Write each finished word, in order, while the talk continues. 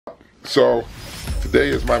So today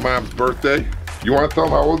is my mom's birthday. You want to tell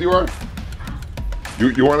them how old you are?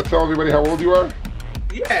 You want to tell everybody how old you are?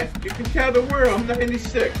 Yes, you can tell the world I'm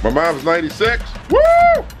 96. My mom's 96. Woo!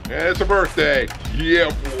 And it's her birthday. Yeah,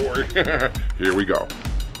 boy. Here we go.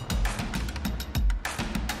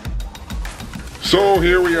 So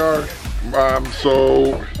here we are.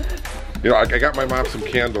 You know, I got my mom some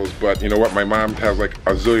candles, but you know what? My mom has like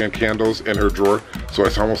a zillion candles in her drawer, so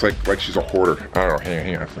it's almost like she's a hoarder. I don't know.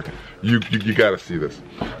 Hang on a second. You gotta see this.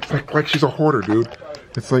 It's like she's a hoarder, dude.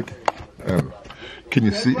 It's like, can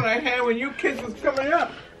you see? That's what I had when you kids was coming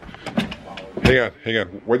up. Hang on.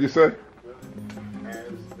 What'd you say?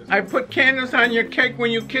 I put candles on your cake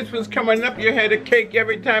when your kids was coming up. You had a cake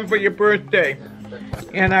every time for your birthday,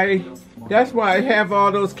 and that's why I have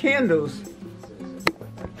all those candles.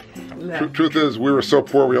 Truth is, we were so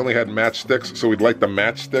poor we only had matchsticks, so we'd light the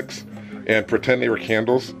matchsticks and pretend they were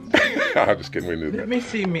candles. I'm just kidding, we knew that. Let me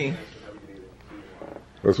see me.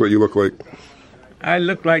 That's what you look like. I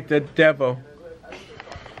look like the devil.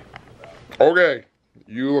 Okay,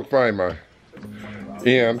 you look fine, Ma.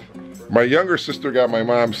 And my younger sister got my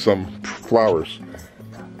mom some flowers.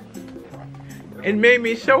 It made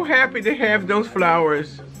me so happy to have those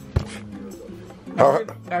flowers.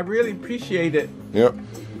 I really appreciate it. Yep.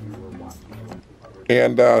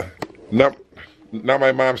 And now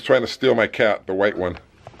my mom's trying to steal my cat, the white one.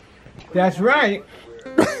 That's right.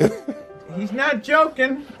 He's not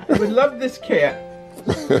joking. I would love this cat.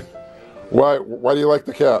 Why do you like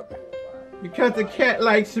the cat? Because the cat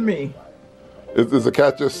likes me. Is the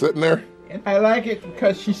cat just sitting there? And I like it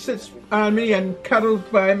because she sits on me and cuddles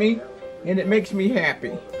by me, and it makes me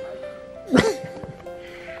happy.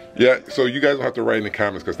 Yeah, so you guys will have to write in the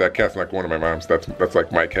comments because that cat's not going to my mom's. That's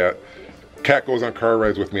like my cat. Cat goes on car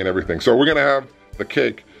rides with me and everything. So we're gonna have the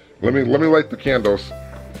cake. Let me light the candles.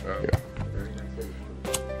 Yeah.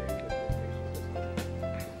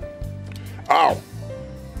 Ow!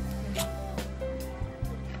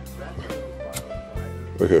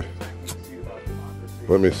 Okay.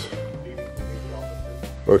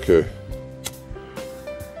 Okay.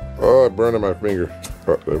 Oh, I'm burning my finger.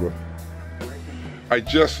 Oh, there we go. I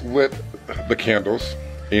just lit the candles,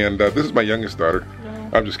 and this is my youngest daughter.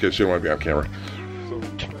 I'm just kidding, she don't want to be on camera.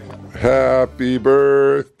 Happy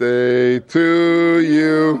birthday to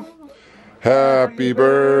you. Happy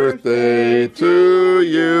birthday to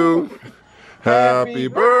you. Happy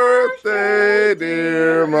birthday,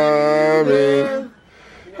 dear mommy.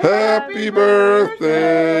 Happy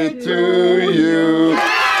birthday to you.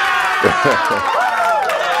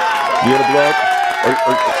 You gonna blow out? Are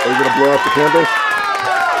you gonna blow out the candles?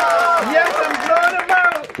 Yes, I'm blowing them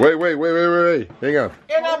out. Wait. Hang on.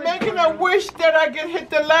 And I'm making a wish that I can hit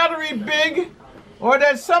the lottery big, or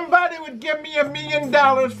that somebody would give me $1 million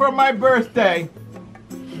for my birthday.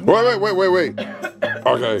 Wait.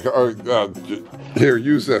 Okay. Here,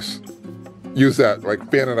 use this. Use that. Like,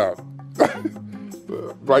 fan it out.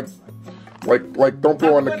 like, don't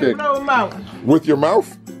blow on the cake. Blow them out. With your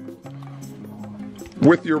mouth?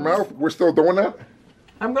 With your mouth? We're still doing that?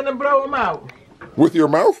 I'm gonna blow them out. With your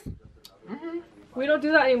mouth? Mm-hmm. We don't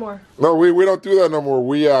do that anymore. No, we don't do that no more.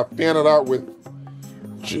 We fan it out with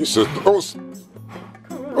Jesus.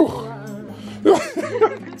 Oh.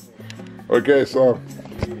 Okay, so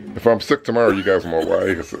if I'm sick tomorrow, you guys know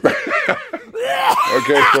why.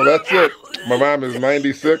 Okay, so that's it. My mom is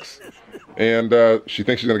 96, and she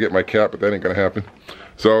thinks she's gonna get my cat, but that ain't gonna happen.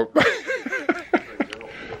 So,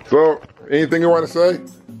 anything you want to say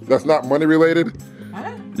that's not money related?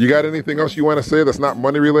 Huh? You got anything else you want to say that's not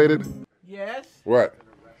money related? Yes. What?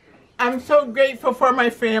 I'm so grateful for my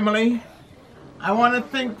family. I want to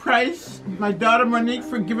thank Price, my daughter Monique,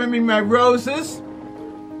 for giving me my roses.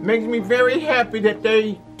 Makes me very happy that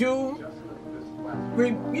they do,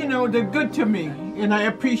 you know, they're good to me, and I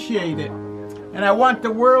appreciate it. And I want the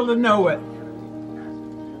world to know it.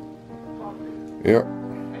 Yeah.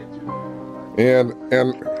 And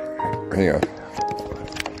hang on.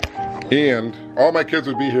 And all my kids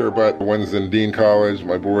would be here, but one's in Dean College.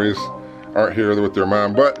 My boys aren't here with their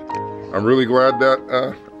mom, but I'm really glad that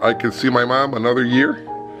I could see my mom another year,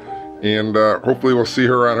 and hopefully we'll see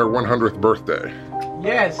her on her 100th birthday.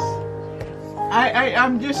 Yes.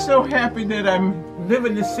 I'm just so happy that I'm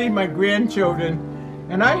living to see my grandchildren,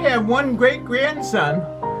 and I have one great grandson.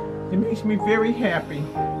 It makes me very happy.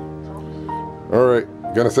 All right,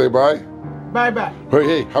 gonna say bye? Bye-bye.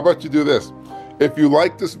 Hey, how about you do this? If you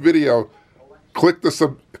like this video, click the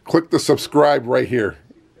subscribe right here.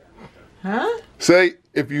 Huh? Say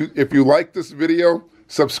if you like this video,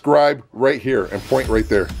 subscribe right here and point right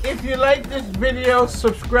there. If you like this video,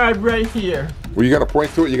 subscribe right here. Well, you got to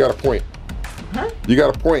point to it. You got to point. Huh? You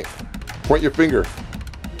got to point. Point your finger.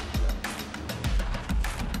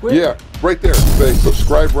 Where? Yeah, right there. Say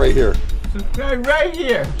subscribe right here. Subscribe right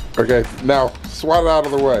here. Okay, now swat it out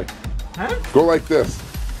of the way. Huh? Go like this.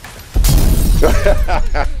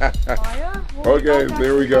 Maya? Well, Okay, back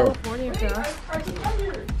there we to go. California, Jeff.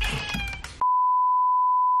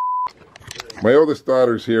 My oldest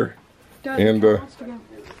daughter's here. Dad, And, Cal wants to go.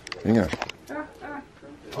 Hang on.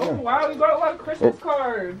 Oh wow, we got a lot of Christmas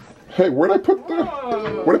cards. Hey, where'd I put the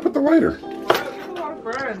lighter? Wow, that's a lot of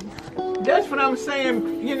friends. That's what I'm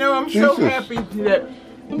saying. You know, I'm so Jesus. happy that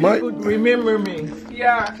My- people remember me.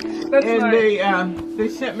 Yeah, that's And nice. they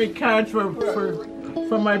sent me cards for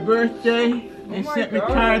my birthday. They Oh my sent me God.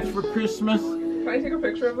 cards for Christmas. Can I take a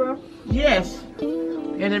picture of them? Yes.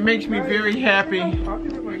 And it makes me very happy.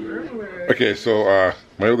 Talking to my grandmother. Okay, so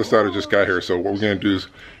my oldest daughter just got here, so what we're gonna do is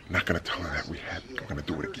I'm not gonna tell her that we're gonna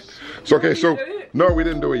do it again. So okay, so no, we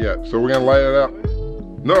didn't do it yet. So we're gonna light it up.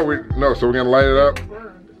 So we're gonna light it up.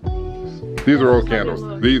 These are old candles.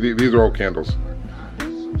 These are old candles.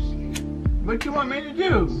 What you want me to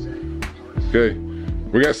do? Okay,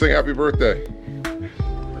 we're gonna sing happy birthday.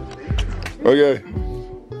 Okay,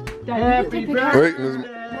 Happy wait,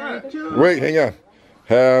 birthday to wait, hang on.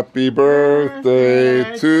 Happy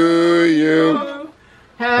birthday to you.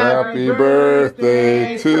 Happy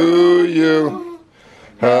birthday to you.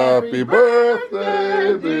 Happy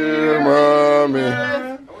birthday, dear mommy.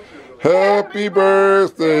 Happy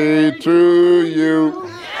birthday to you.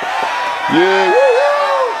 Yeah.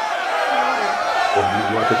 Oh,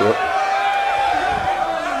 you want to pick it up?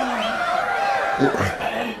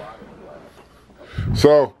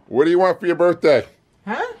 So, what do you want for your birthday?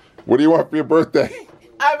 Huh? What do you want for your birthday?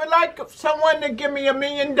 I would like someone to give me $1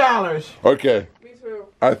 million. Okay. Me too.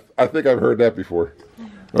 I think I've heard that before.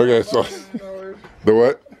 Okay, so $1 million. the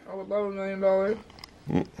what? I would love $1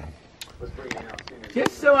 million.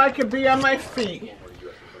 Just so I could be on my feet.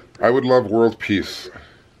 I would love world peace,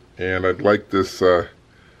 and I'd like this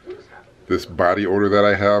this body odor that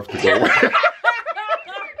I have to go away.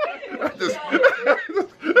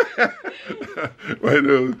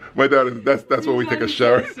 My daughter, that's when we take a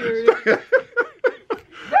shower. That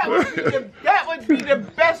would be the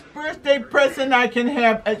best birthday present I can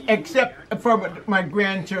have, except for my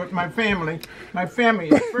grandchildren, my family. My family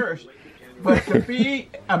is first. But to be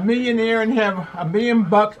a millionaire and have $1 million,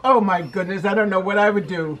 oh my goodness, I don't know what I would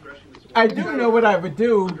do. I do know what I would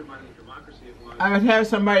do. I would have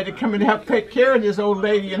somebody to come and help take care of this old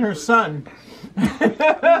lady and her son.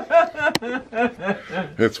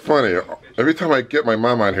 It's funny. Every time I get my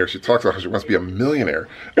mom on here, she talks about how she wants to be a millionaire.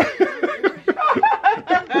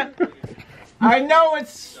 I know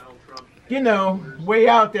it's, way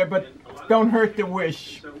out there, but don't hurt the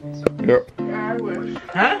wish. Yep. Yeah, I wish.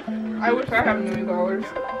 Huh? I wish I had $1 million.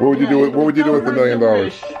 What would you do? What would you do with $1 million?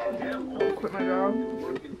 Quit my job.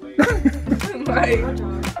 Like,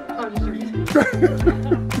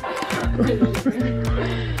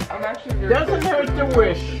 I'm actually very Doesn't hurt the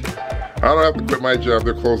wish. I don't have to quit my job.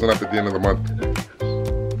 They're closing up at the end of the month.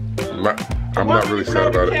 I'm not really sad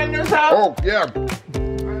about it. Candles out? Oh yeah,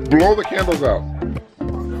 blow the candles out.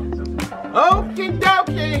 Okie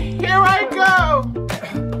dokie, here I go.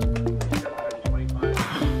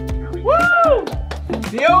 Woo!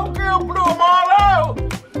 The old girl blew them all out.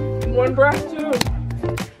 one breath too.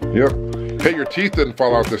 Yep. Hey, your teeth didn't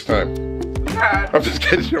fall out this time. God. I'm just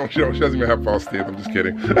kidding. She doesn't even have false teeth. I'm just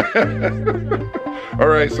kidding. All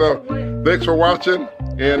right. So thanks for watching,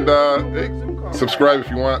 and hey, subscribe if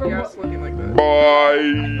you want. Yeah, it's looking like that. Bye.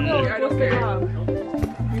 Yeah, I don't care. Stop.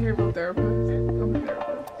 You hear about therapists? I'm a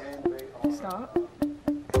therapist. Stop.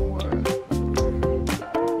 What?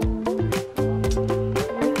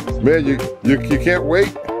 Man, you can't wait.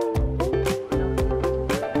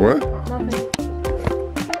 What? Nothing.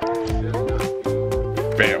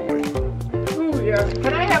 Family. Ooh, yeah.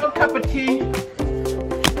 Can I have a cup of tea?